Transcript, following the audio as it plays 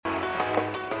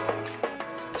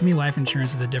to me, life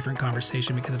insurance is a different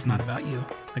conversation because it's not about you.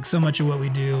 Like, so much of what we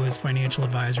do as financial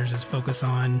advisors is focus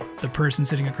on the person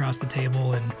sitting across the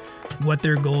table and what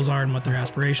their goals are and what their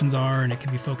aspirations are. And it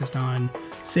can be focused on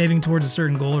saving towards a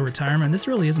certain goal or retirement. This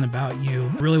really isn't about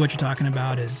you. Really what you're talking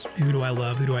about is, who do I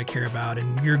love? Who do I care about?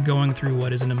 And you're going through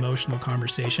what is an emotional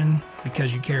conversation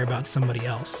because you care about somebody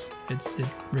else. It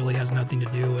really has nothing to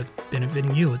do with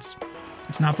benefiting you. It's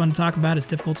not fun to talk about. It's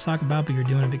difficult to talk about, but you're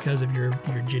doing it because of your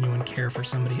genuine care for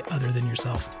somebody other than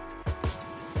yourself.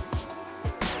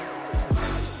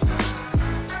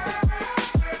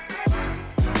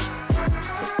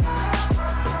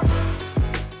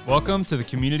 Welcome to the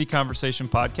Community Conversation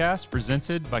Podcast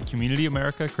presented by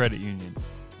CommunityAmerica Credit Union.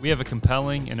 We have a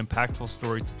compelling and impactful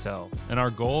story to tell, and our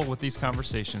goal with these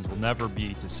conversations will never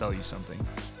be to sell you something.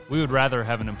 We would rather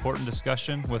have an important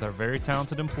discussion with our very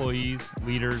talented employees,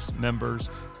 leaders, members,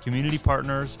 community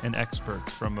partners, and experts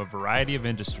from a variety of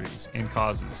industries and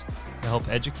causes to help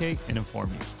educate and inform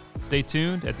you. Stay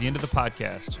tuned at the end of the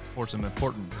podcast for some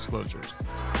important disclosures.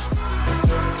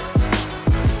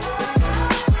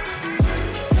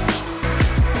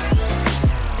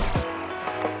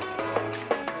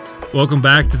 Welcome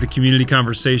back to the Community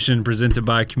Conversation presented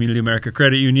by CommunityAmerica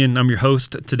Credit Union. I'm your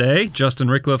host today, Justin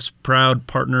Rickliffs, proud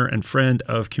partner and friend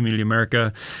of Community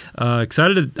America.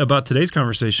 Excited about today's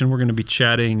conversation. We're going to be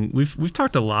chatting. We've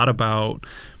talked a lot about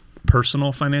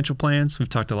personal financial plans. We've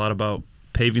talked a lot about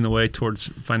paving the way towards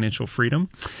financial freedom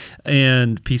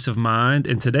and peace of mind.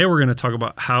 And today we're going to talk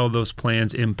about how those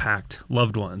plans impact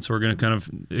loved ones. We're going to kind of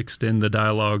extend the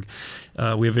dialogue.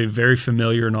 We have a very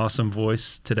familiar and awesome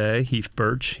voice today, Heath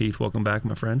Birch. Heath, welcome back,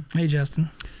 my friend. Hey, Justin.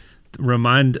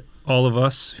 Remind all of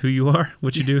us who you are,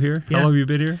 what you do here. How long have you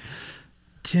been here?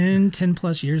 10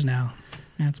 plus years now.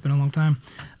 Yeah, it's been a long time.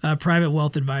 Private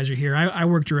wealth advisor here. I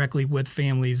work directly with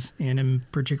families, and I'm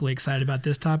particularly excited about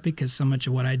this topic because so much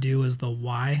of what I do is the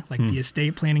why, like the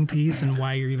estate planning piece and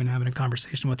why you're even having a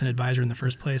conversation with an advisor in the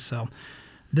first place. So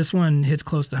this one hits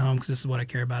close to home because this is what I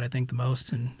care about, I think, the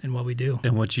most and what we do.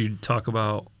 And what you talk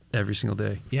about every single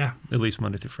day. Yeah. At least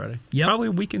Monday through Friday. Yep. Probably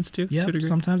weekends too. Yeah.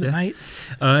 Sometimes at night.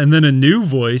 And then a new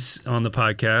voice on the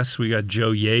podcast. We got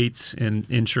Joe Yates, an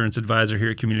insurance advisor here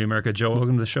at Community America. Joe,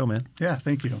 welcome to the show, man. Yeah,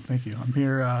 thank you. I'm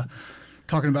here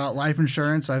talking about life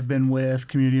insurance. I've been with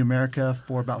Community America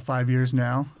for about 5 years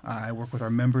now. I work with our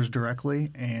members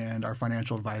directly and our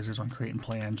financial advisors on creating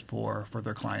plans for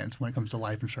their clients when it comes to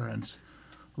life insurance,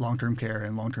 long-term care,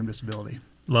 and long-term disability.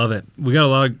 Love it. We got a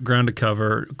lot of ground to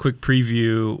cover. Quick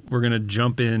preview. We're going to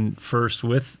jump in first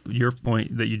with your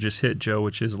point that you just hit, Joe,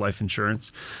 which is life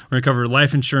insurance. We're going to cover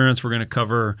life insurance. We're going to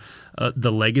cover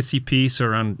the legacy piece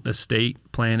around estate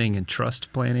planning and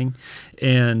trust planning,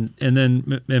 and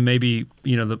then maybe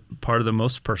the part of the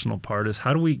most personal part is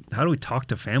how do we talk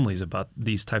to families about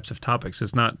these types of topics?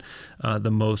 It's not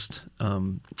the most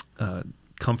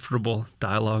comfortable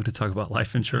dialogue to talk about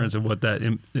life insurance and what that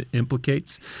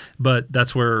implicates, but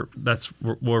that's where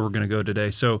we're going to go today.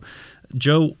 So,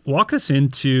 Joe, walk us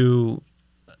into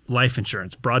life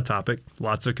insurance. Broad topic,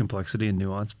 lots of complexity and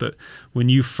nuance, but when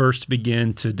you first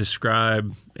begin to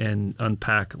describe and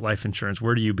unpack life insurance,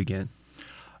 where do you begin?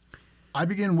 I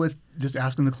begin with just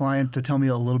asking the client to tell me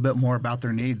a little bit more about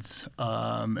their needs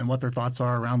and what their thoughts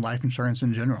are around life insurance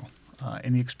in general,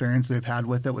 any experience they've had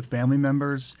with it with family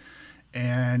members,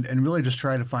 and really just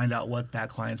try to find out what that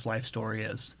client's life story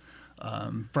is.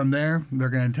 From there, they're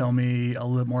going to tell me a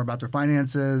little bit more about their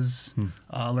finances,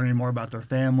 learning more about their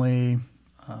family,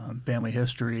 family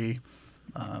history,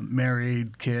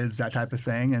 married, kids, that type of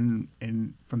thing.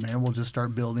 And from there, we'll just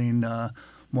start building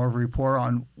more of a rapport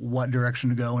on what direction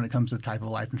to go when it comes to the type of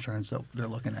life insurance that they're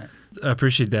looking at. I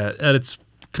appreciate that. At its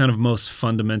kind of most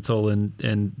fundamental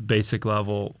and basic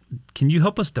level, can you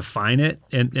help us define it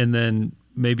and then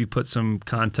maybe put some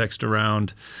context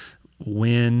around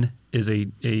when is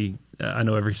I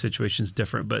know every situation is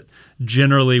different, but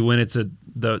generally when it's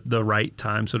the right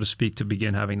time, so to speak, to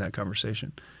begin having that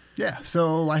conversation? Yeah,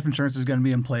 so life insurance is going to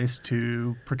be in place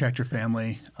to protect your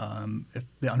family if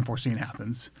the unforeseen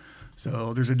happens.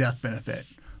 So there's a death benefit.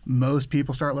 Most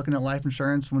people start looking at life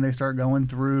insurance when they start going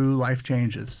through life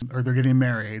changes, or they're getting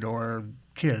married, or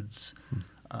kids.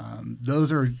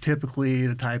 Those are typically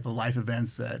the type of life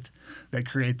events that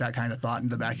create that kind of thought in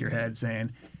the back of your head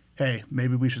saying, hey,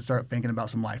 maybe we should start thinking about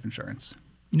some life insurance.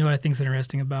 You know what I think is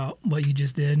interesting about what you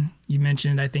just did? You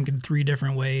mentioned, I think, in 3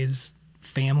 different ways,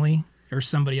 family or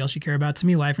somebody else you care about. To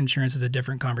me, life insurance is a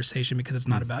different conversation because it's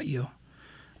not about you.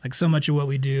 Like, so much of what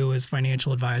we do as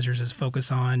financial advisors is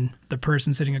focus on the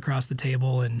person sitting across the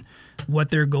table and what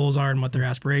their goals are and what their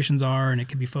aspirations are. And it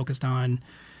can be focused on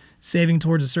saving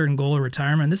towards a certain goal or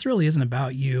retirement. This really isn't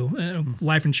about you.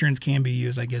 Life insurance can be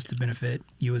used, I guess, to benefit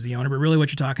you as the owner. But really what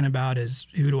you're talking about is,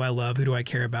 who do I love? Who do I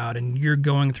care about? And you're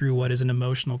going through what is an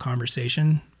emotional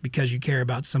conversation because you care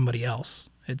about somebody else.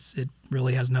 It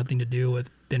really has nothing to do with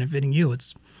benefiting you.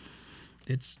 It's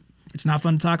not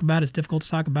fun to talk about. It's difficult to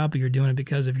talk about, but you're doing it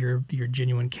because of your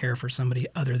genuine care for somebody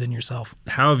other than yourself.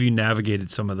 How have you navigated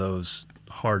some of those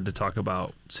hard to talk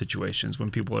about situations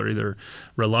when people are either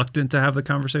reluctant to have the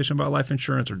conversation about life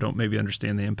insurance or don't maybe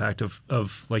understand the impact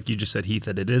of like you just said, Heath,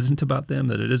 that it isn't about them,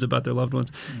 that it is about their loved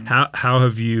ones? How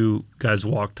have you guys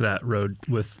walked that road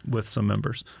with some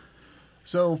members?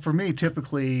 So for me,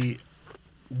 typically,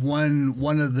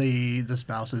 one of the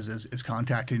spouses is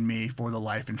contacting me for the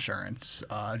life insurance,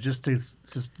 just to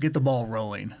get the ball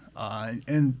rolling.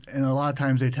 And a lot of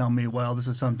times they tell me, well, this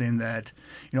is something that,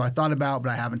 I thought about,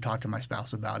 but I haven't talked to my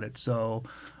spouse about it. So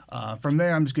from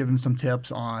there, I'm just giving some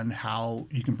tips on how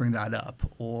you can bring that up,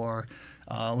 or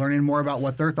learning more about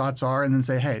what their thoughts are, and then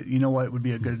say, hey, you know what would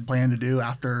be a good plan to do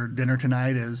after dinner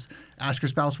tonight is ask your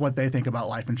spouse what they think about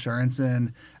life insurance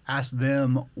and ask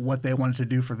them what they wanted to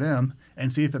do for them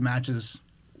and see if it matches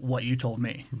what you told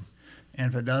me.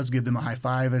 And if it does, give them a high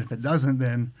five. And if it doesn't,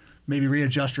 then maybe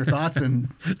readjust your thoughts and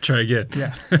try again.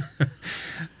 Yeah.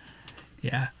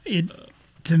 Yeah.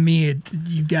 To me,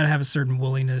 you've got to have a certain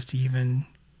willingness to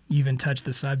even touch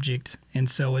the subject. And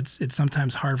so it's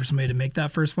sometimes hard for somebody to make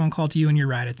that first phone call to you. And you're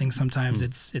right. I think sometimes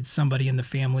it's somebody in the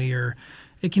family, or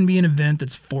it can be an event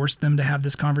that's forced them to have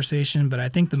this conversation. But I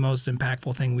think the most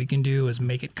impactful thing we can do is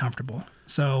make it comfortable.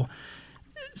 So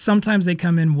sometimes they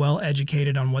come in well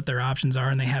educated on what their options are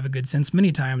and they have a good sense.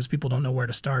 Many times people don't know where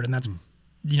to start. And that's,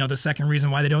 the second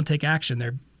reason why they don't take action.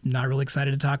 They're not really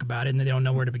excited to talk about it and they don't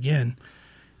know where to begin.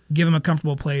 Give them a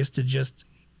comfortable place to just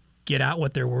get out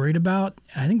what they're worried about.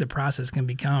 And I think the process can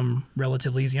become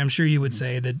relatively easy. I'm sure you would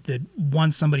say that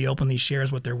once somebody openly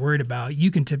shares what they're worried about,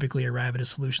 you can typically arrive at a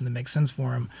solution that makes sense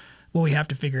for them. What we have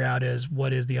to figure out is,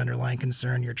 what is the underlying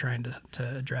concern you're trying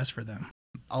to address for them?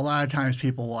 A lot of times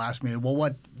people will ask me,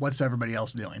 well, what's everybody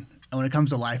else doing? And when it comes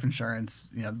to life insurance,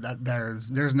 that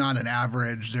there's not an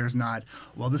average. There's not,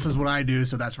 well, this is what I do,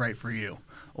 so that's right for you.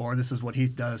 Or this is what he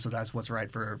does, so that's what's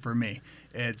right for me.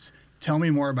 It's, tell me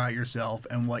more about yourself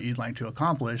and what you'd like to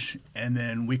accomplish, and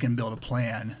then we can build a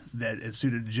plan that is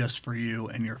suited just for you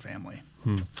and your family.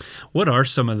 What are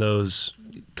some of those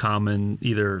common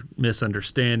either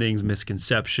misunderstandings,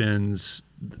 misconceptions,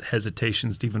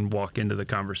 hesitations to even walk into the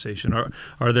conversation?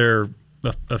 Are there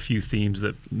a few themes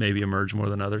that maybe emerge more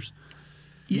than others?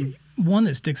 One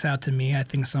that sticks out to me, I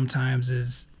think sometimes,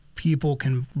 is people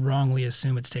can wrongly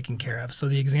assume it's taken care of. So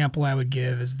the example I would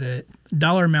give is that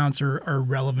dollar amounts are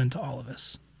relevant to all of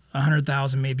us.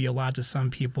 100,000 may be a lot to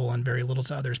some people and very little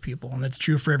to others people, and that's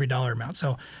true for every dollar amount.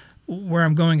 So where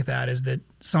I'm going with that is that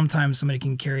sometimes somebody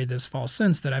can carry this false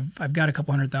sense that I've got a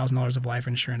couple $100,000 of life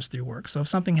insurance through work. So if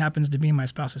something happens to me, my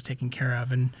spouse is taken care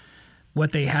of. And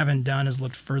what they haven't done is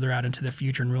looked further out into the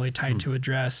future and really tried to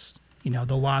address,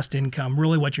 the lost income,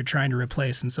 really what you're trying to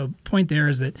replace. And so the point there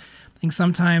is that I think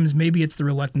sometimes maybe it's the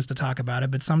reluctance to talk about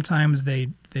it, but sometimes they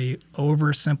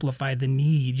oversimplify the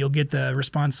need. You'll get the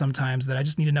response sometimes that I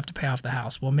just need enough to pay off the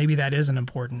house. Well, maybe that is an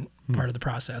important part of the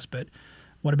process, but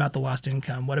what about the lost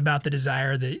income? What about the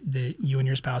desire that you and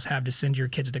your spouse have to send your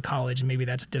kids to college? And maybe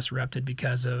that's disrupted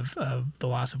because of the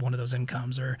loss of one of those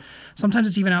incomes. Or sometimes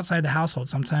it's even outside the household.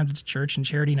 Sometimes it's church and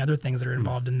charity and other things that are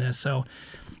involved in this. So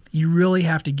you really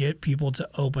have to get people to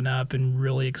open up and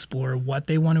really explore what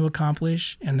they want to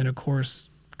accomplish. And then, of course,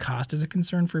 cost is a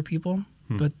concern for people.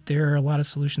 But there are a lot of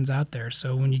solutions out there.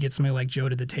 So when you get somebody like Joe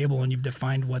to the table and you've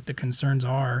defined what the concerns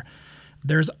are,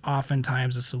 there's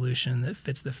oftentimes a solution that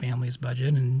fits the family's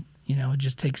budget. And, it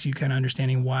just takes you kind of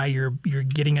understanding why you're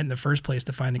getting it in the first place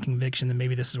to find the conviction that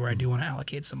maybe this is where I do want to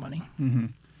allocate some money.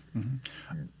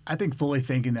 I think fully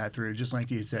thinking that through, just like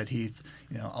you said, Heath,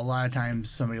 a lot of times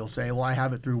somebody will say, well, I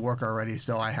have it through work already,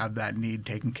 so I have that need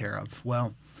taken care of.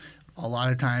 Well, a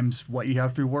lot of times what you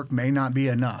have through work may not be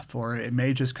enough, or it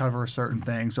may just cover a certain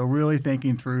thing. So really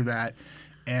thinking through that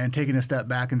and taking a step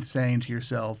back and saying to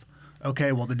yourself,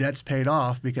 okay, well, the debt's paid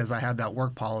off because I have that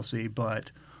work policy,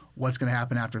 but what's going to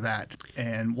happen after that?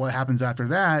 And what happens after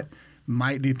that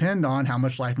might depend on how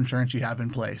much life insurance you have in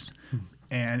place.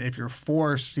 And if you're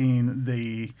forcing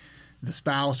the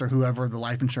spouse or whoever the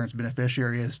life insurance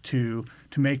beneficiary is to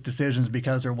make decisions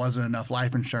because there wasn't enough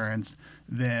life insurance,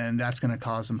 then that's going to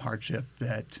cause some hardship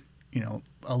that,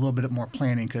 a little bit more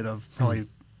planning could have probably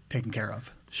taken care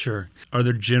of. Sure. Are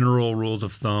there general rules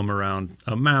of thumb around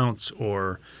amounts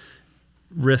or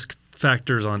risk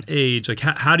factors on age? Like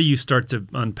how do you start to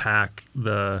unpack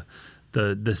the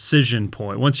the decision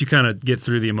point? Once you kind of get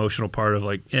through the emotional part of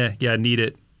like, I need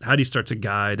it. How do you start to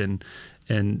guide and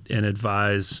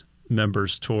advise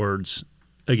members towards,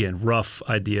 again, rough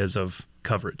ideas of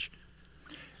coverage?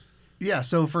 Yeah.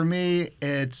 So for me,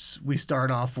 we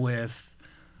start off with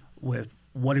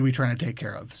what are we trying to take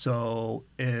care of? So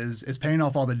is paying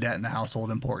off all the debt in the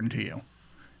household important to you?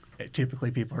 Typically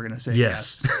people are going to say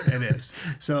yes, it is.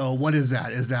 So what is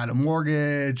that? Is that a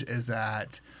mortgage? Is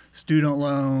that student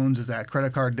loans? Is that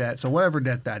credit card debt? So whatever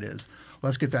debt that is,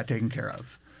 let's get that taken care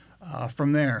of.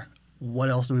 From there, what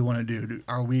else do we want to do?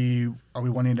 Are we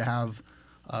wanting to have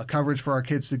coverage for our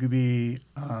kids to be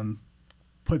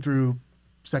put through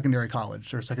secondary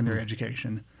college or secondary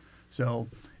education? So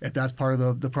if that's part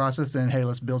of the process, then hey,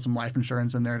 let's build some life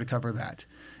insurance in there to cover that.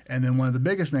 And then one of the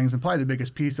biggest things, and probably the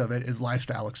biggest piece of it, is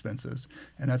lifestyle expenses.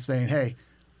 And that's saying, hey,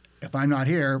 if I'm not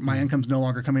here, my income's no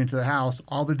longer coming into the house.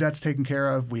 All the debt's taken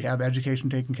care of. We have education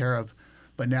taken care of.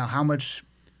 But now how much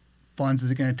funds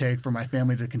is it going to take for my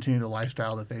family to continue the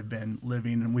lifestyle that they've been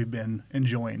living and we've been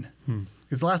enjoying?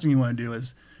 Because the last thing you want to do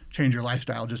is change your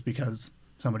lifestyle just because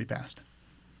somebody passed.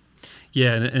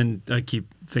 Yeah, and I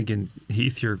keep thinking,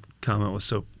 Heath, your comment was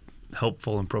so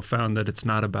helpful and profound that it's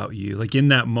not about you. Like in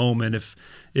that moment,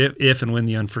 if and when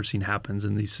the unforeseen happens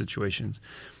in these situations,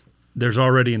 there's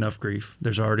already enough grief,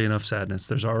 there's already enough sadness,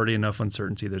 there's already enough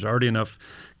uncertainty, there's already enough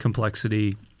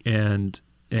complexity and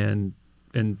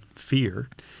fear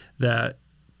that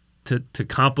to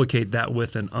complicate that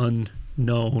with an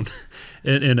unknown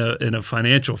in a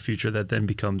financial future that then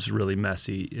becomes really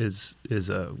messy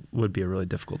would be a really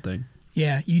difficult thing.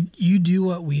 Yeah, you do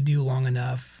what we do long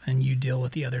enough and you deal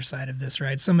with the other side of this,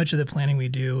 right? So much of the planning we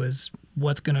do is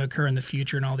what's going to occur in the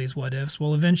future and all these what ifs.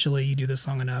 Well, eventually you do this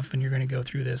long enough and you're going to go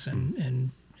through this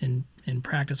in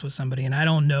practice with somebody. And I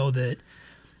don't know that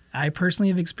I personally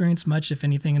have experienced much, if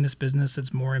anything, in this business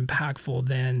that's more impactful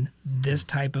than this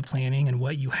type of planning and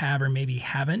what you have or maybe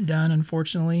haven't done,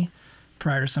 unfortunately,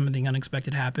 prior to something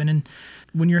unexpected happen. And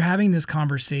when you're having this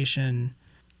conversation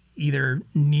either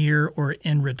near or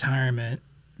in retirement,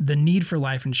 the need for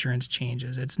life insurance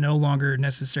changes. It's no longer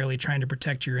necessarily trying to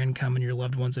protect your income and your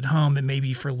loved ones at home. It may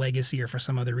be for legacy or for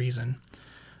some other reason.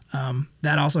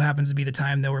 That also happens to be the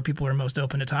time, though, where people are most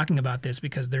open to talking about this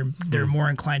because they're more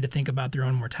inclined to think about their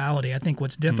own mortality. I think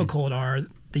what's difficult are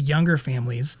the younger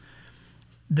families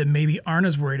that maybe aren't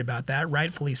as worried about that,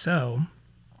 rightfully so,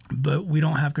 but we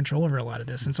don't have control over a lot of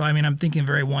this. And so, I mean, I'm thinking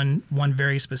one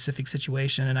very specific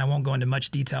situation, and I won't go into much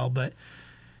detail, but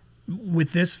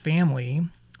with this family,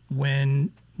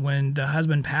 when the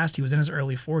husband passed, he was in his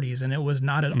early 40s, and it was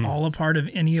not at all a part of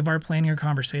any of our planning or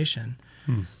conversation.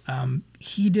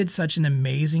 He did such an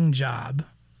amazing job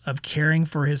of caring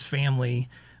for his family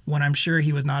when I'm sure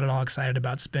he was not at all excited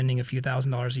about spending a few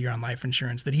 $1,000s a year on life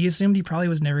insurance that he assumed he probably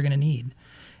was never going to need.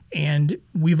 And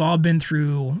we've all been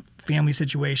through family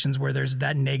situations where there's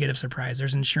that negative surprise.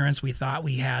 There's insurance we thought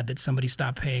we had that somebody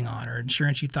stopped paying on, or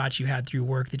insurance you thought you had through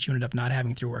work that you ended up not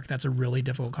having through work. That's a really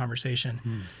difficult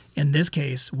conversation. In this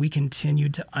case, we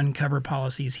continued to uncover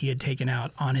policies he had taken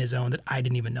out on his own that I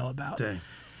didn't even know about. Dang.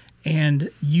 And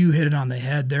you hit it on the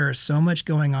head. There is so much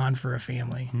going on for a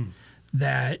family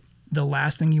that the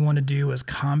last thing you want to do is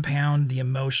compound the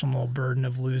emotional burden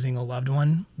of losing a loved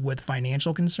one with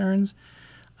financial concerns.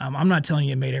 I'm not telling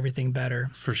you it made everything better.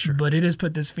 For sure. But it has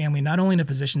put this family not only in a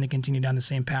position to continue down the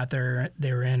same path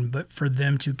they're in, but for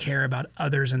them to care about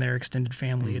others in their extended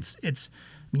family. It's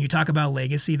when you talk about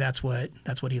legacy, that's what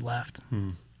he left.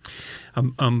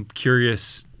 I'm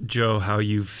curious, Joe, how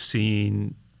you've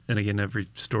seen, and again, every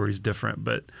story is different,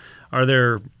 but are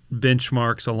there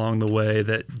benchmarks along the way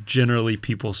that generally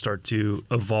people start to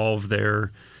evolve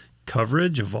their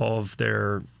coverage, evolve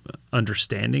their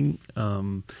understanding?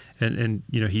 And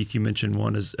you know, Heath, you mentioned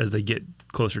one as they get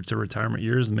closer to retirement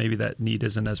years, maybe that need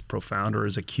isn't as profound or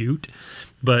as acute,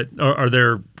 but are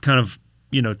there kind of,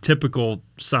 you know, typical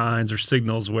signs or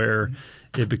signals where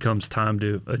it becomes time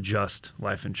to adjust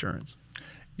life insurance?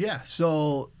 Yeah.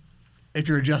 So if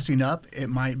you're adjusting up, it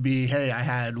might be, hey, I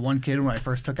had one kid when I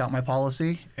first took out my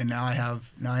policy, and now I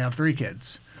have 3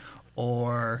 kids,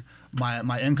 or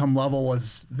my income level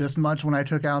was this much when I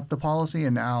took out the policy,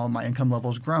 and now my income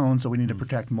level's grown, so we need to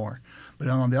protect more. But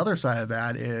on the other side of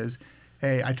that is,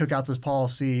 hey, I took out this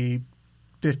policy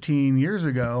 15 years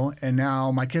ago, and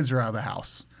now my kids are out of the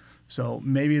house. So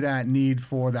maybe that need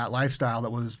for that lifestyle that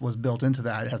was built into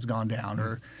that has gone down,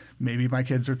 or maybe my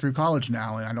kids are through college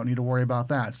now, and I don't need to worry about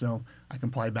that. So I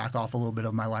can probably back off a little bit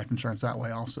of my life insurance that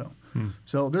way also.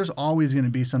 So there's always going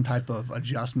to be some type of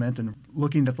adjustment and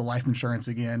looking at the life insurance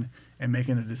again and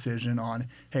making a decision on,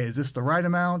 hey, is this the right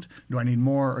amount? Do I need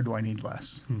more or do I need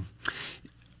less?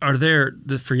 Are there,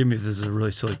 forgive me if this is a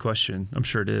really silly question, I'm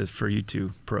sure it is for you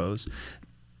two pros,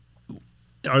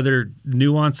 are there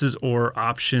nuances or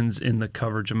options in the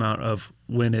coverage amount of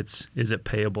when is it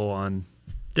payable on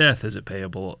death? Is it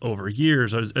payable over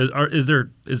years? Is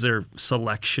there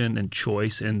selection and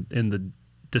choice in the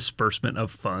disbursement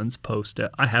of funds post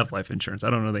death? I have life insurance. I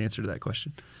don't know the answer to that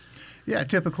question. Yeah,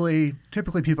 typically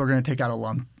people are going to take out a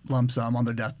lump sum on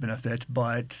the death benefit,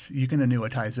 but you can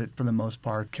annuitize it for the most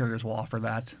part. Carriers will offer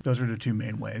that. Those are the two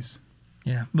main ways.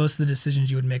 Yeah, most of the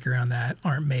decisions you would make around that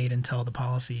aren't made until the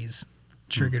policy's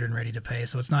triggered and ready to pay.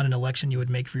 So it's not an election you would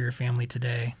make for your family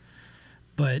today.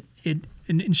 But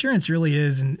insurance really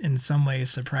is, in some ways,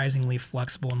 surprisingly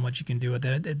flexible in what you can do with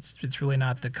it. It's really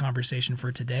not the conversation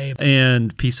for today.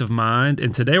 And peace of mind.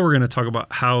 And today we're going to talk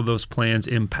about how those plans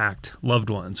impact loved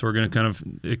ones. So we're going to kind of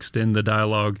extend the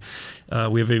dialogue.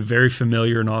 We have a very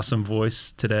familiar and awesome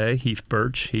voice today, Heath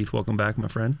Birch. Heath, welcome back, my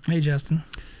friend. Hey, Justin.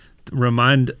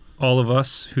 Remind all of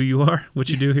us who you are, what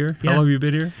you do here. How long have you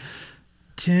been here?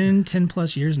 10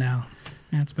 plus years now.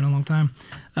 Yeah, it's been a long time.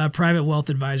 Private wealth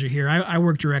advisor here. I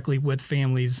work directly with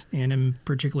families, and I'm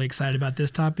particularly excited about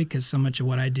this topic because so much of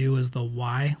what I do is the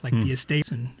why, like the estates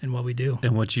and what we do.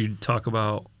 And what you talk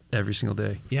about every single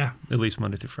day. Yeah. At least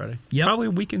Monday through Friday. Yeah. Probably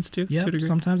weekends too. Yeah.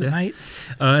 Sometimes at night.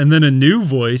 And then a new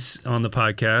voice on the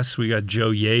podcast. We got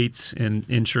Joe Yates, an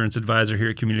insurance advisor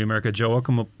here at Community America. Joe,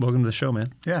 welcome to the show,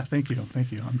 man. Yeah, thank you.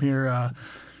 I'm here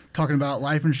talking about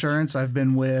life insurance. I've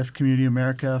been with Community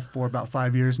America for about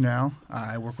 5 years now.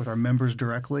 I work with our members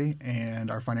directly and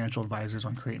our financial advisors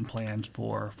on creating plans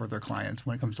for their clients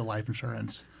when it comes to life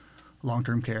insurance,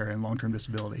 long-term care, and long-term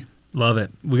disability. Love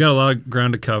it. We got a lot of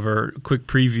ground to cover. Quick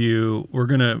preview. We're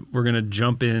gonna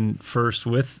jump in first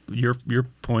with your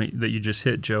point that you just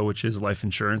hit, Joe, which is life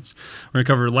insurance. We're gonna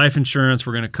cover life insurance.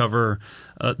 We're gonna cover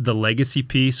the legacy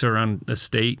piece around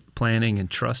estate planning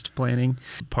and trust planning.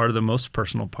 Part of the most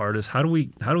personal part is how do we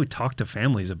talk to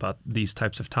families about these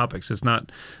types of topics? It's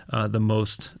not the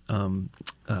most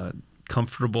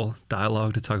comfortable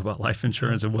dialogue to talk about life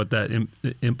insurance and what that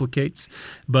implicates,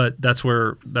 but that's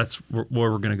where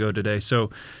we're going to go today. So,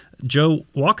 Joe,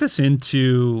 walk us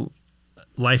into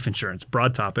life insurance.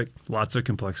 Broad topic, lots of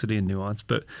complexity and nuance.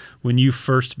 But when you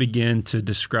first begin to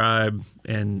describe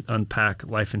and unpack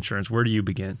life insurance, where do you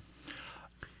begin?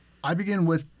 I begin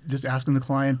with just asking the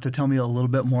client to tell me a little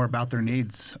bit more about their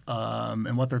needs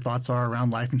and what their thoughts are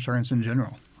around life insurance in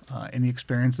general, any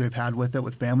experience they've had with it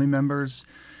with family members.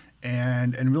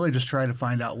 And really just try to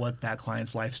find out what that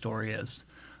client's life story is.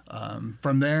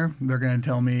 From there, they're going to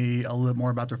tell me a little bit more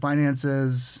about their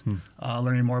finances,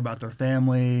 learning more about their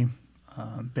family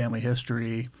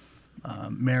history,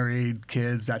 married,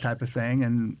 kids, that type of thing.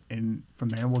 And from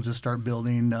there, we'll just start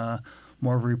building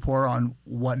more of a rapport on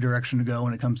what direction to go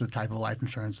when it comes to the type of life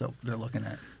insurance that they're looking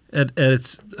at.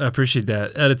 I appreciate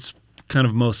that. At its kind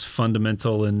of most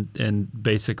fundamental and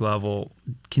basic level,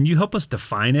 can you help us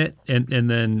define it and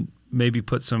then maybe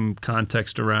put some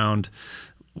context around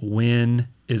when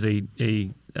is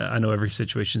I know every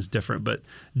situation is different, but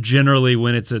generally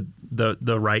when it's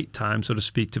the right time, so to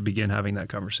speak, to begin having that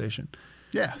conversation?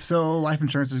 Yeah, so life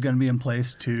insurance is going to be in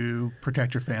place to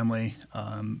protect your family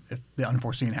if the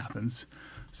unforeseen happens.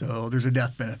 So there's a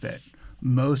death benefit.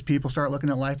 Most people start looking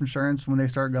at life insurance when they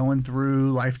start going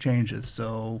through life changes.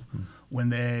 So when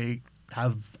they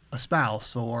have a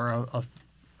spouse or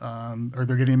or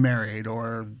they're getting married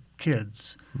or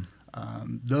kids,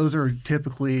 those are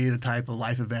typically the type of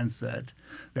life events that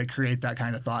create that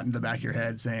kind of thought in the back of your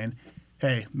head saying,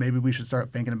 hey, maybe we should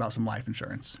start thinking about some life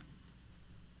insurance.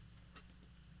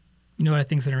 You know what I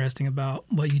think is interesting about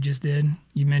what you just did?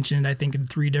 You mentioned, I think, in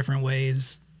 3 different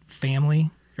ways, family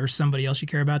or somebody else you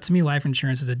care about. To me, life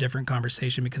insurance is a different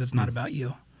conversation because it's not about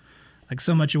you. Like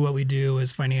so much of what we do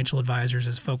as financial advisors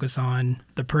is focus on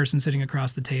the person sitting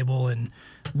across the table and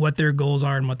what their goals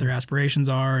are and what their aspirations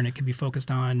are. And it can be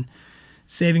focused on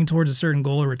saving towards a certain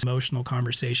goal or it's an emotional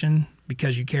conversation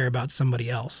because you care about somebody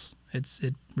else.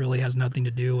 It really has nothing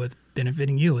to do with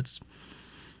benefiting you. It's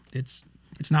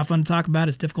not fun to talk about.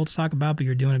 It's difficult to talk about, but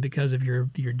you're doing it because of your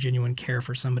genuine care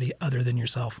for somebody other than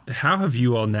yourself. How have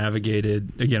you all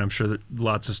navigated, again, I'm sure that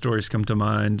lots of stories come to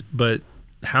mind, but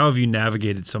how have you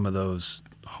navigated some of those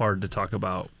hard to talk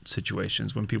about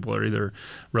situations when people are either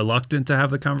reluctant to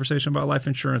have the conversation about life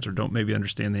insurance or don't maybe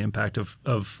understand the impact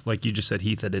of like you just said,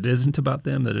 Heath, that it isn't about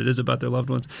them, that it is about their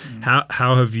loved ones? How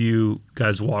have you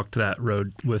guys walked that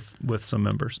road with some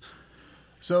members?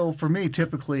 So for me,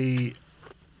 typically,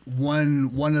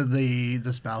 one of the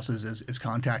spouses is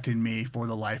contacting me for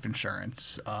the life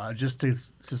insurance, just to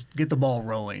get the ball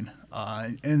rolling.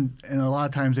 And a lot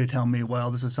of times they tell me,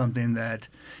 well, this is something that,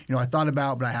 I thought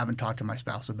about, but I haven't talked to my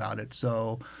spouse about it.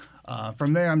 So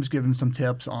from there, I'm just giving some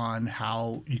tips on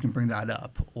how you can bring that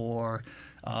up, or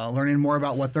learning more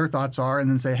about what their thoughts are, and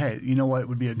then say, hey, you know what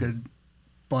would be a good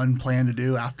fun plan to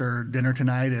do after dinner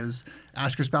tonight is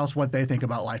ask your spouse what they think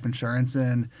about life insurance,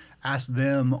 and ask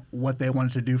them what they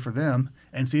wanted to do for them,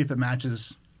 and see if it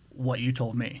matches what you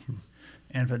told me.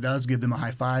 And if it does, give them a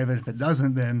high five. And if it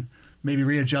doesn't, then maybe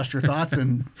readjust your thoughts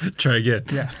and try again.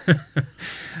 Yeah.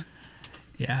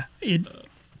 Yeah.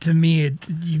 To me,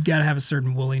 you've got to have a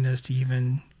certain willingness to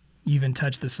even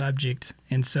touch the subject.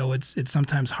 And so it's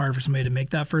sometimes hard for somebody to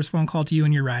make that first phone call to you.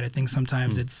 And you're right. I think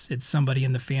sometimes it's somebody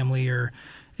in the family, or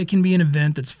it can be an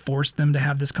event that's forced them to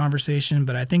have this conversation.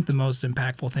 But I think the most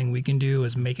impactful thing we can do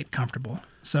is make it comfortable.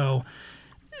 So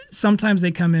sometimes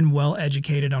they come in well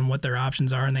educated on what their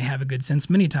options are, and they have a good sense.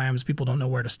 Many times people don't know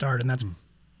where to start. And that's,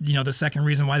 the second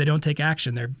reason why they don't take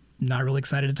action. They're not really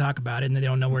excited to talk about it, and they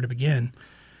don't know where to begin.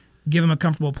 Give them a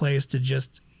comfortable place to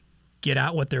just get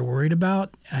out what they're worried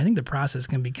about. And I think the process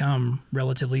can become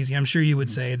relatively easy. I'm sure you would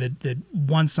say that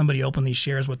once somebody openly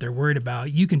shares what they're worried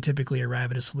about, you can typically arrive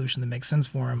at a solution that makes sense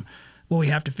for them. What we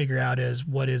have to figure out is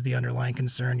what is the underlying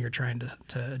concern you're trying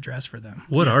to address for them.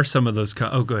 What are some of those? Go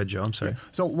ahead, Joe. I'm sorry.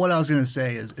 So what I was going to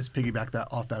say is piggyback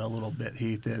off that a little bit,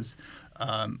 Heath, is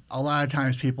a lot of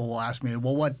times people will ask me,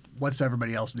 well, what's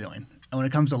everybody else doing? And when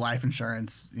it comes to life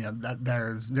insurance, that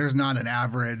there's not an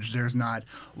average. There's not,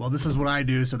 well, this is what I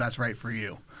do, so that's right for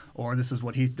you. Or this is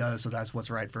what Heath does, so that's what's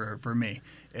right for me.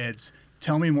 It's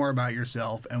tell me more about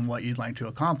yourself and what you'd like to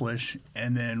accomplish,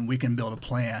 and then we can build a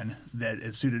plan that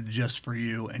is suited just for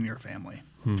you and your family.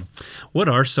 What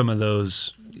are some of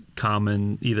those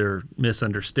common either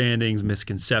misunderstandings,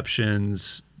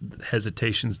 misconceptions,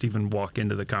 hesitations to even walk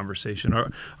into the conversation?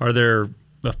 Are there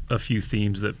a few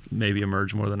themes that maybe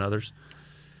emerge more than others?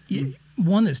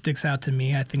 One that sticks out to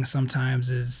me, I think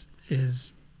sometimes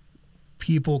is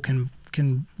people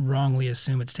can wrongly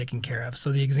assume it's taken care of.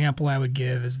 So the example I would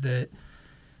give is that,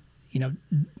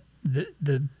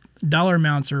 the dollar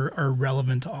amounts are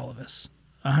relevant to all of us.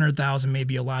 100,000 may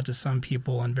be a lot to some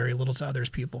people and very little to others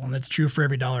people, and that's true for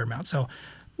every dollar amount. So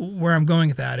where I'm going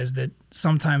with that is that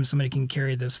sometimes somebody can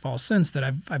carry this false sense that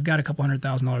I've got a couple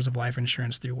 $100,000 of life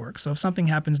insurance through work. So if something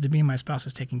happens to me, my spouse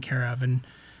is taken care of. And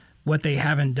what they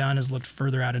haven't done is looked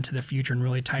further out into the future and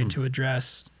really tried to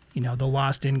address, the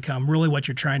lost income, really what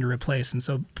you're trying to replace. And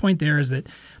so the point there is that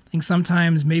I think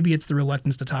sometimes maybe it's the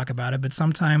reluctance to talk about it, but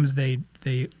sometimes they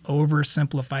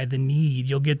oversimplify the need.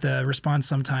 You'll get the response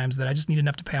sometimes that I just need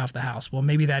enough to pay off the house. Well,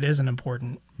 maybe that is an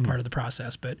important part of the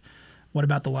process, but what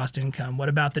about the lost income? What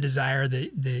about the desire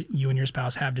that you and your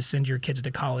spouse have to send your kids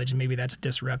to college, and maybe that's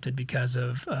disrupted because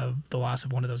of the loss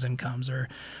of one of those incomes? Or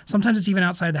sometimes it's even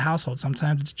outside the household.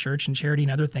 Sometimes it's church and charity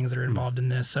and other things that are involved in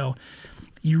this. So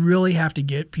you really have to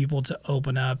get people to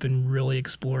open up and really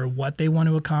explore what they want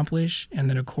to accomplish. And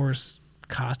then, of course,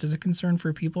 cost is a concern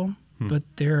for people. But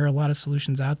there are a lot of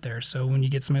solutions out there. So when you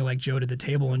get somebody like Joe to the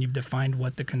table and you've defined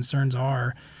what the concerns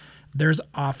are, there's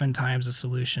oftentimes a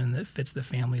solution that fits the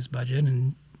family's budget,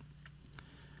 and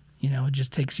it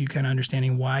just takes you kind of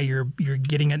understanding why you're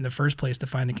getting it in the first place to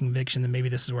find the conviction that maybe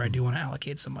this is where I do want to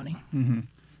allocate some money.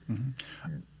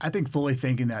 I think fully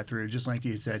thinking that through, just like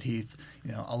you said, Heath,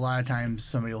 a lot of times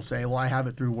somebody will say, well, I have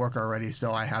it through work already,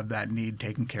 so I have that need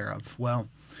taken care of. Well,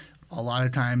 a lot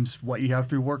of times what you have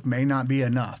through work may not be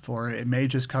enough, or it may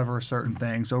just cover a certain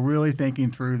thing. So really thinking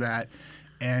through that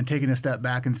and taking a step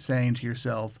back and saying to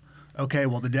yourself, okay,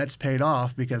 well, the debt's paid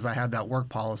off because I have that work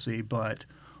policy, but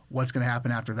what's going to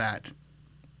happen after that?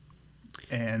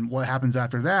 And what happens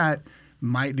after that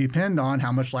might depend on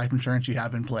how much life insurance you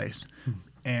have in place.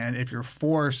 And if you're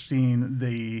forcing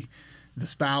the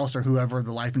spouse or whoever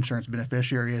the life insurance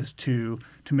beneficiary is to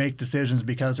make decisions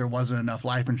because there wasn't enough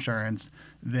life insurance,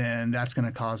 then that's going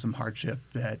to cause some hardship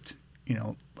that,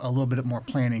 a little bit more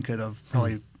planning could have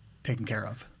probably taken care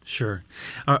of. Sure.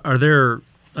 Are there,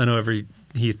 I know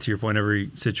Heath, to your point, every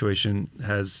situation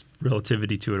has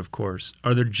relativity to it, of course.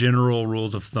 Are there general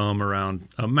rules of thumb around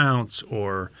amounts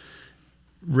or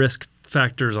risk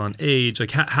factors on age?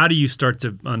 Like, how do you start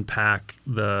to unpack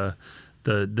the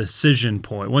decision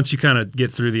point once you kind of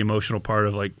get through the emotional part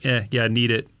of like, I need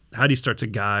it? How do you start to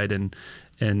guide and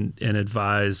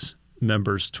advise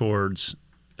members towards,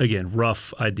 again,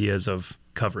 rough ideas of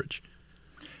coverage?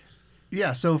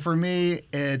 Yeah. So for me,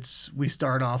 we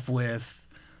start off with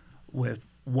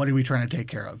what are we trying to take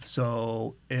care of?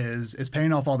 So is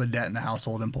paying off all the debt in the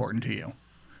household important to you?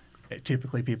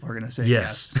 typically people are going to say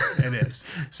Yes. yes, it is.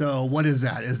 So what is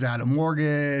that? Is that a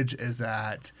mortgage? Is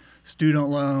that student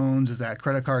loans? Is that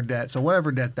credit card debt? So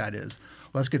whatever debt that is,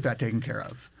 let's get that taken care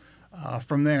of.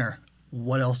 From there,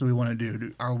 what else do we want to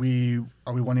do? Are we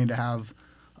wanting to have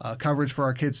coverage for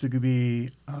our kids to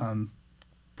be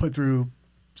put through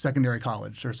secondary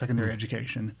college or secondary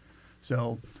education?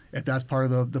 So if that's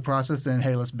part of the process, then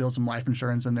hey, let's build some life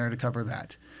insurance in there to cover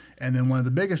that. And then one of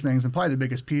the biggest things, and probably the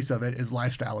biggest piece of it, is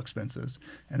lifestyle expenses.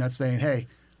 And that's saying, hey,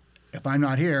 if I'm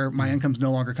not here, my income's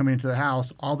no longer coming into the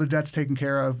house. All the debt's taken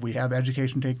care of. We have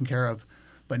education taken care of.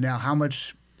 But now how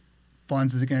much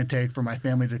funds is it going to take for my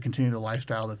family to continue the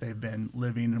lifestyle that they've been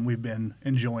living and we've been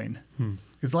enjoying?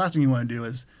 Because the last thing you want to do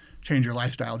is change your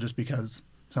lifestyle just because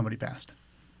somebody passed.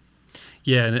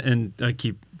 Yeah, and I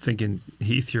keep thinking,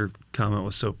 Heath, your comment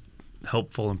was so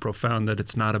helpful and profound that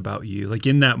it's not about you. Like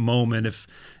in that moment,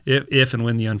 if and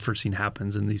when the unforeseen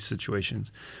happens in these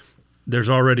situations, there's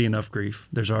already enough grief,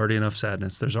 there's already enough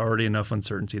sadness, there's already enough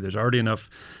uncertainty, there's already enough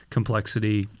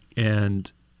complexity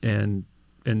and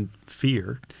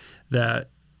fear that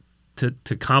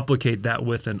to complicate that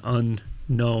with an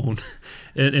unknown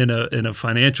in a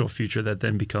financial future that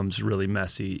then becomes really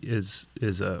messy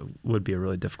would be a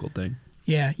really difficult thing.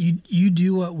 Yeah, you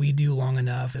do what we do long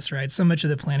enough, right? So much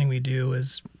of the planning we do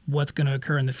is what's going to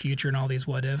occur in the future and all these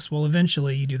what ifs. Well,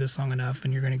 eventually you do this long enough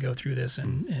and you're going to go through this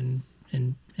and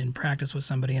practice with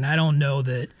somebody. And I don't know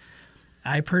that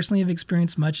I personally have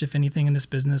experienced much, if anything, in this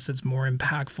business that's more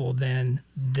impactful than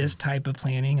this type of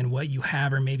planning and what you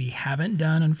have or maybe haven't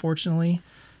done, unfortunately,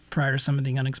 prior to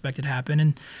something unexpected happen.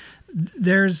 And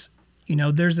there's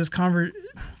this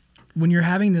when you're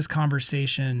having this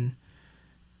conversation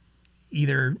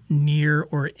either near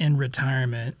or in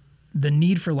retirement, the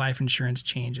need for life insurance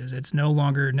changes. It's no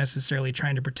longer necessarily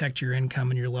trying to protect your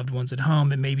income and your loved ones at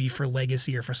home. It may be for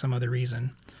legacy or for some other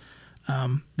reason.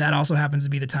 That also happens to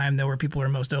be the time, though, where people are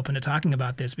most open to talking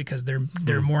about this because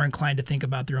they're more inclined to think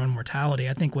about their own mortality.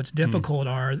 I think what's difficult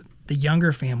are the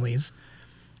younger families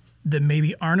that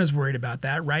maybe aren't as worried about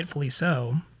that, rightfully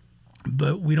so,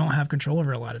 but we don't have control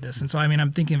over a lot of this. And so, I mean,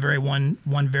 I'm thinking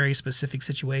one very specific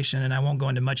situation, and I won't go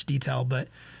into much detail, but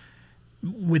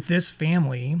with this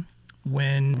family,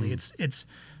 when it's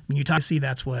when you talk to see,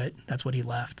 that's what he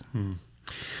left.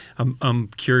 I'm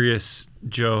curious,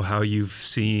 Joe, how you've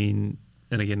seen,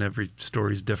 and again, every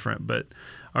story is different, but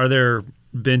are there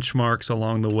benchmarks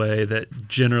along the way that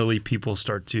generally people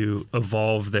start to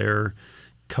evolve their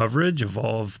coverage,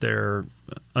 evolve their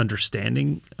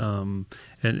understanding? And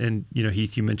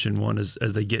Heath, you mentioned one as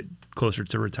they get closer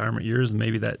to retirement years, and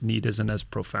maybe that need isn't as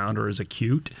profound or as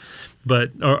acute,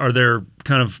 but are there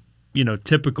kind of,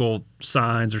 typical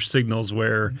signs or signals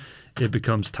where it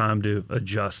becomes time to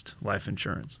adjust life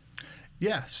insurance?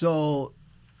 Yeah. So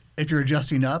if you're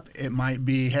adjusting up, it might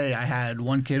be, hey, I had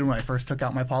one kid when I first took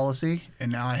out my policy,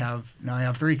 and now I have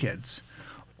 3 kids,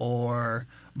 or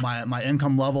my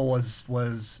income level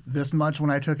was this much when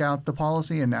I took out the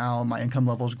policy, and now my income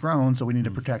level's grown, so we need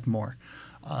to protect more.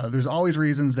 There's always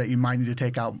reasons that you might need to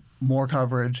take out more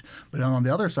coverage, but on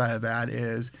the other side of that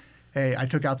is, hey, I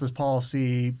took out this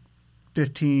policy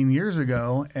 15 years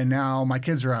ago, and now my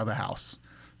kids are out of the house.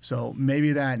 So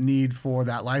maybe that need for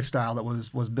that lifestyle that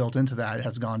was built into that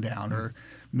has gone down, or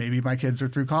maybe my kids are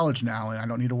through college now and I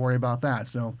don't need to worry about that.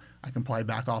 So I can probably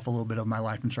back off a little bit of my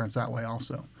life insurance that way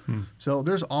also. So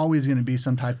there's always going to be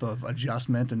some type of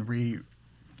adjustment and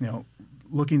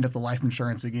looking at the life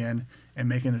insurance again and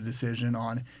making a decision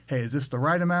on, hey, is this the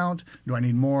right amount? Do I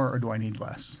need more or do I need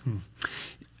less?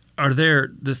 Are there,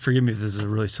 forgive me if this is a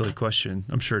really silly question,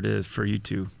 I'm sure it is for you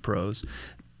two pros,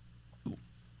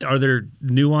 are there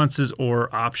nuances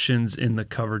or options in the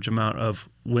coverage amount of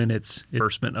when it's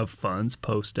disbursement of funds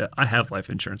post? I have life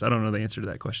insurance. I don't know the answer to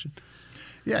that question.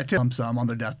 Yeah, some on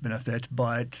the death benefit,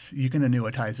 but you can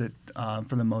annuitize it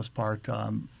for the most part.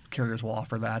 Carriers will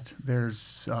offer that.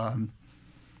 Those are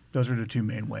the 2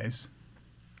 main ways.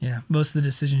 Yeah, most of the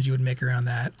decisions you would make around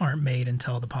that aren't made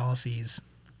until the policy's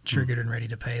triggered and ready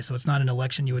to pay. So it's not an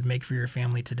election you would make for your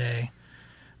family today.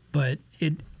 But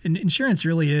insurance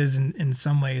really is, in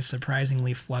some ways,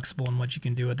 surprisingly flexible in what you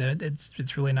can do with it.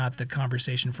 It's really not the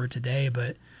conversation for today,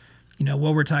 but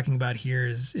what we're talking about here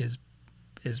is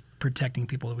protecting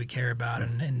people that we care about,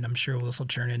 and I'm sure this will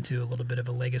turn into a little bit of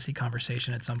a legacy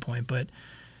conversation at some point. But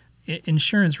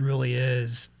insurance really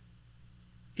is.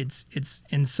 It's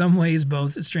in some ways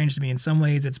both. It's strange to me. In some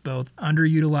ways, it's both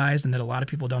underutilized, and that a lot of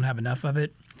people don't have enough of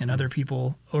it. and other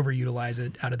people overutilize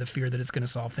it out of the fear that it's going to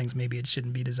solve things maybe it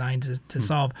shouldn't be designed to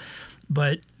solve.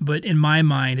 But in my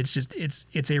mind,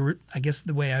 I guess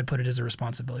the way I'd put it is a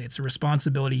responsibility. It's a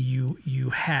responsibility you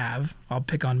have. I'll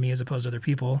pick on me as opposed to other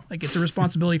people. Like, it's a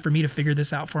responsibility for me to figure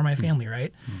this out for my family,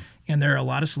 right? And there are a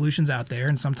lot of solutions out there,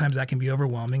 and sometimes that can be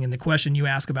overwhelming. And the question you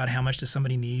ask about how much does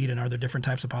somebody need and are there different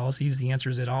types of policies, the answer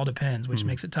is it all depends, which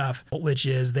makes it tough, which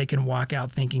is they can walk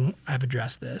out thinking, I've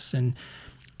addressed this. And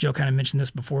Joe kind of mentioned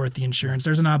this before with the insurance.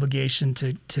 There's an obligation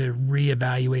to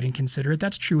reevaluate and consider it.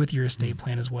 That's true with your estate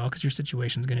plan as well, because your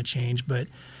situation is going to change. But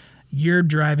you're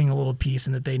driving a little piece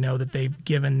in that they know that they've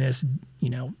given this,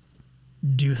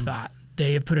 due thought.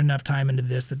 They have put enough time into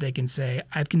this that they can say,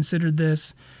 I've considered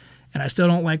this, and I still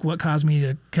don't like what caused me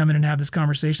to come in and have this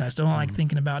conversation. I still don't like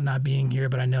thinking about not being here,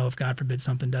 but I know if God forbid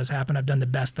something does happen, I've done the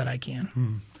best that I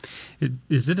can.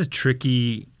 Is it a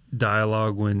tricky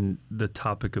dialogue when the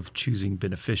topic of choosing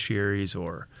beneficiaries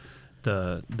or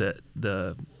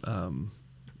the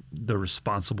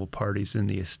responsible parties in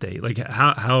the estate? Like,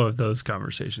 how have those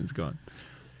conversations gone?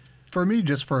 For me,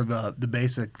 just for the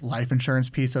basic life insurance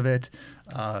piece of it,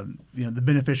 the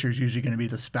beneficiary is usually going to be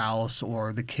the spouse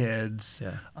or the kids.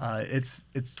 Yeah. It's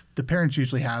the parents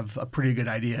usually have a pretty good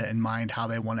idea in mind how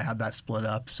they want to have that split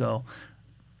up. So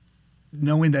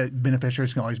knowing that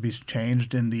beneficiaries can always be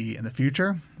changed in the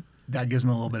future, that gives them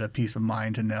a little bit of peace of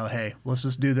mind to know, hey, let's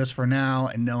just do this for now,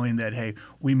 and knowing that, hey,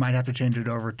 we might have to change it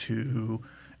over to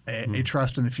a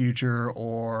trust in the future,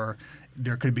 or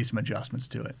there could be some adjustments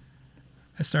to it.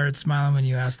 I started smiling when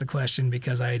you asked the question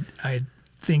because I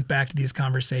think back to these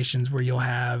conversations where you'll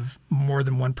have more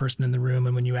than one person in the room,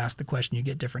 and when you ask the question, you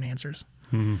get different answers.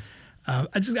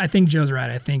 I think Joe's right.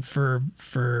 I think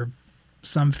for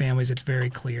some families, it's very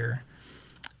clear,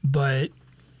 but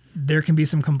there can be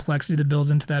some complexity that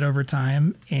builds into that over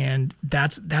time, and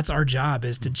that's our job,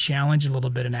 is to challenge a little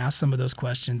bit and ask some of those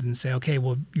questions and say, okay,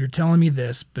 well, you're telling me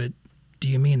this, but do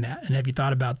you mean that? And have you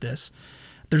thought about this?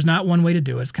 There's not one way to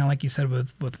do it. It's kind of like you said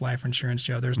with life insurance,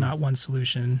 Joe. There's not one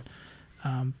solution.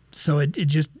 So it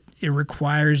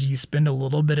requires you spend a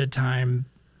little bit of time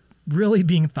really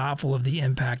being thoughtful of the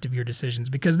impact of your decisions,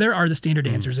 because there are the standard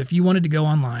answers. If you wanted to go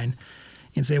online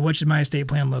and say, what should my estate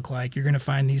plan look like? You're going to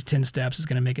find these 10 steps. It's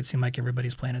going to make it seem like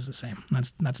everybody's plan is the same.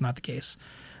 That's not the case.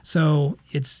 So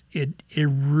it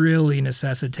really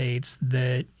necessitates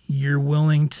that you're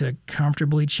willing to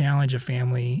comfortably challenge a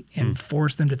family and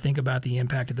force them to think about the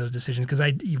impact of those decisions. Because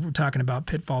you were talking about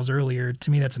pitfalls earlier.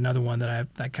 To me, that's another one that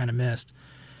I kind of missed.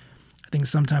 I think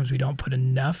sometimes we don't put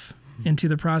enough into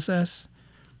the process,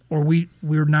 or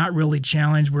we're not really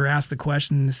challenged. We're asked the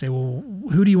question to say, well,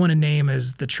 who do you want to name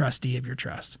as the trustee of your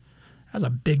trust? That's a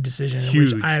big decision in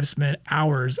which I have spent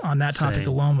hours on that topic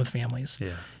alone with families.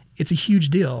 Yeah. It's a huge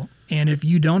deal. And if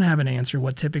you don't have an answer,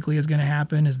 what typically is going to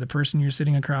happen is the person you're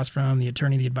sitting across from, the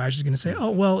attorney, the advisor, is going to say, oh,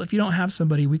 well, if you don't have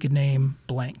somebody, we could name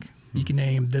blank. You can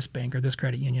name this bank or this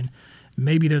credit union.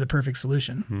 Maybe they're the perfect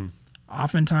solution.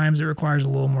 Oftentimes it requires a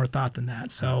little more thought than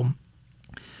that. So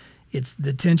it's the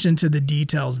attention to the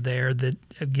details there that,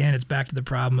 again, it's back to the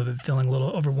problem of it feeling a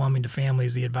little overwhelming to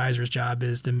families. The advisor's job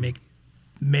is to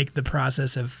make the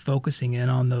process of focusing in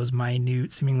on those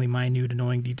seemingly minute,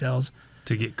 annoying details.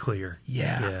 To get clear.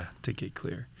 Yeah, to get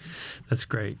clear. That's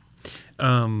great.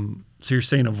 So you're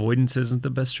saying avoidance isn't the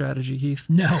best strategy, Heath?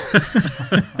 No.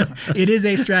 It is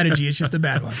a strategy. It's just a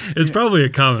bad one. It's probably a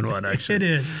common one, actually. It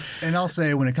is. And I'll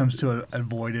say, when it comes to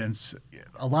avoidance,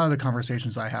 a lot of the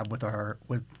conversations I have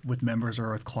with members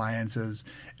or with clients is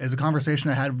a conversation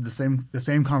I had, the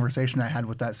same conversation I had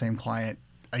with that same client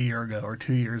a year ago or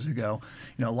 2 years ago.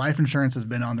 Life insurance has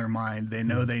been on their mind. They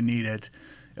know they need it.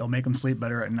 It'll make them sleep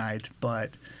better at night,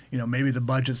 but maybe the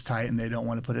budget's tight and they don't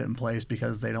want to put it in place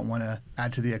because they don't want to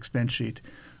add to the expense sheet.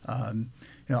 A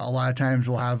lot of times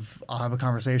I'll have a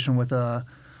conversation with a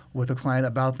client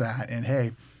about that, and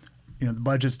hey, the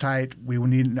budget's tight.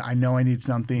 I know I need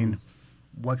something.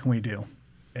 What can we do?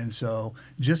 And so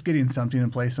just getting something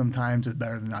in place sometimes is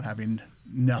better than not having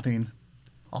nothing.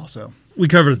 Also, we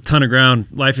covered a ton of ground: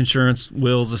 life insurance,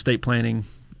 wills, estate planning,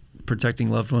 protecting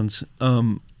loved ones.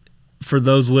 For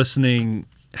those listening,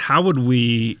 how would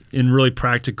we, in really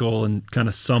practical and kind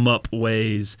of sum up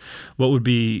ways, what would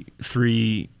be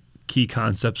 3 key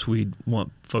concepts we'd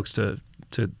want folks to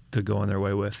go on their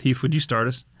way with? Heath, would you start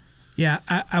us? Yeah,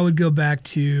 I would go back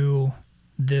to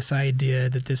this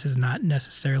idea that this is not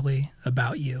necessarily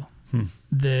about you.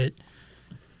 That,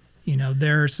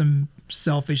 there are some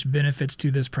selfish benefits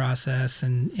to this process,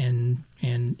 and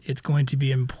it's going to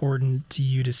be important to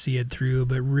you to see it through,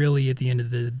 but really at the end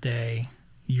of the day,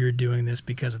 you're doing this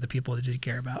because of the people that you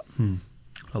care about.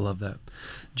 I love that.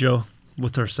 Joe,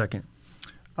 what's our second?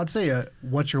 I'd say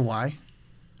what's your why?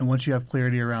 And once you have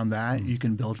clarity around that, you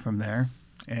can build from there.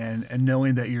 And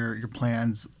knowing that your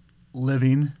plan's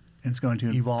living and it's going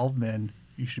to evolve, then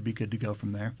you should be good to go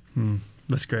from there.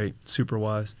 That's great. Super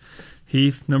wise.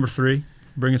 Heath, number 3,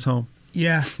 bring us home.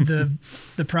 Yeah,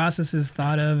 the process is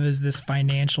thought of as this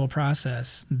financial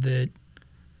process that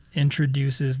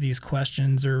introduces these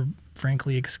questions or,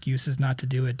 frankly, excuses not to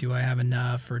do it. Do I have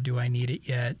enough, or do I need it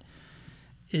yet?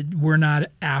 We're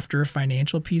not after a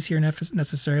financial piece here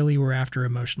necessarily. We're after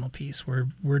emotional piece.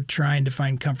 We're trying to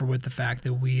find comfort with the fact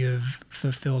that we have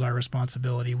fulfilled our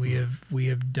responsibility. We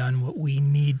have done what we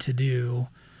need to do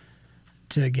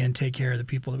to, again, take care of the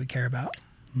people that we care about.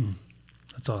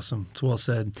 That's awesome. It's well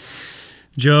said.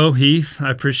 Joe, Heath,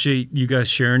 I appreciate you guys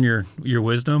sharing your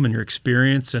wisdom and your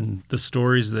experience and the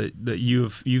stories that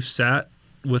you've sat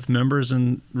with members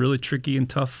in really tricky and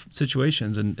tough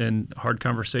situations and hard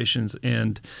conversations,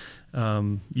 and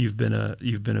you've been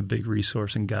a big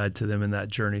resource and guide to them in that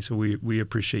journey. So we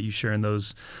appreciate you sharing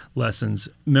those lessons.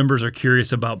 Members are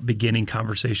curious about beginning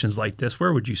conversations like this.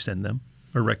 Where would you send them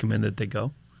or recommend that they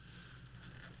go?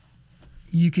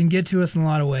 You can get to us in a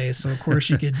lot of ways. So of course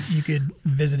you could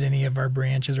visit any of our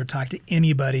branches or talk to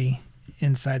anybody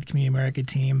inside the Community America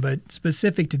team. But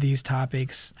specific to these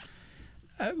topics,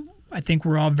 I think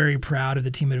we're all very proud of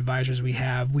the team of advisors we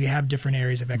have. We have different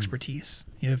areas of expertise.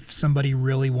 If somebody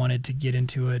really wanted to get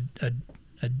into a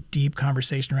deep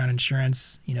conversation around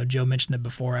insurance, Joe mentioned it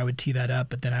before, I would tee that up,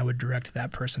 but then I would direct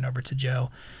that person over to Joe.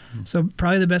 So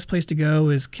probably the best place to go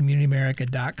is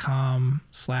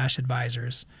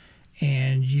communityamerica.com/advisors.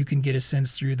 And you can get a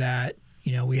sense through that.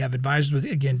 We have advisors with,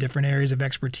 again, different areas of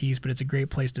expertise, but it's a great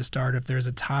place to start. If there's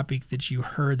a topic that you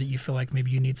heard that you feel like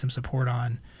maybe you need some support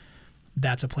on,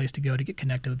 that's a place to go to get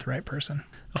connected with the right person.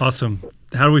 Awesome.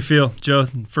 How do we feel, Joe?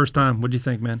 First time. What do you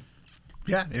think, man?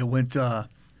 Yeah, it went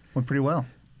pretty well.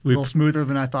 A little smoother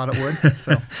than I thought it would.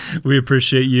 So we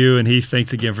appreciate you, and Heath,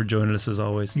 thanks again for joining us as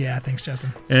always. Yeah, thanks,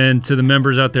 Justin. And to the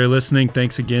members out there listening,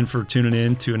 thanks again for tuning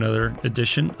in to another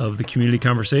edition of the Community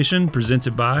Conversation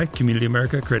presented by Community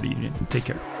America Credit Union. Take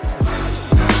care.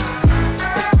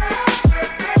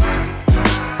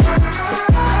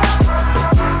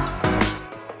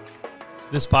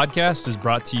 This podcast is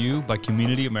brought to you by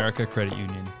Community America Credit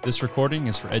Union. This recording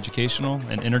is for educational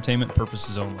and entertainment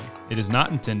purposes only. It is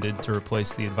not intended to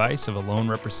replace the advice of a loan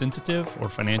representative or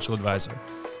financial advisor.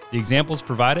 The examples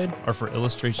provided are for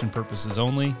illustration purposes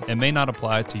only and may not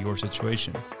apply to your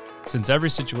situation. Since every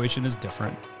situation is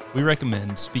different, we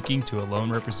recommend speaking to a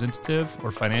loan representative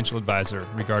or financial advisor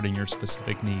regarding your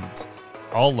specific needs.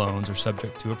 All loans are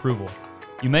subject to approval.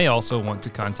 You may also want to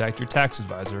contact your tax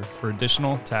advisor for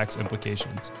additional tax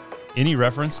implications. Any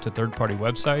reference to third-party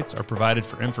websites are provided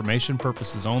for information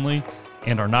purposes only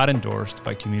and are not endorsed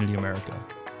by Community America.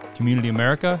 Community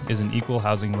America is an equal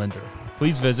housing lender.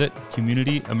 Please visit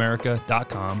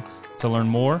communityamerica.com to learn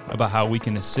more about how we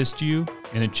can assist you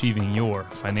in achieving your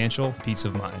financial peace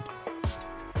of mind.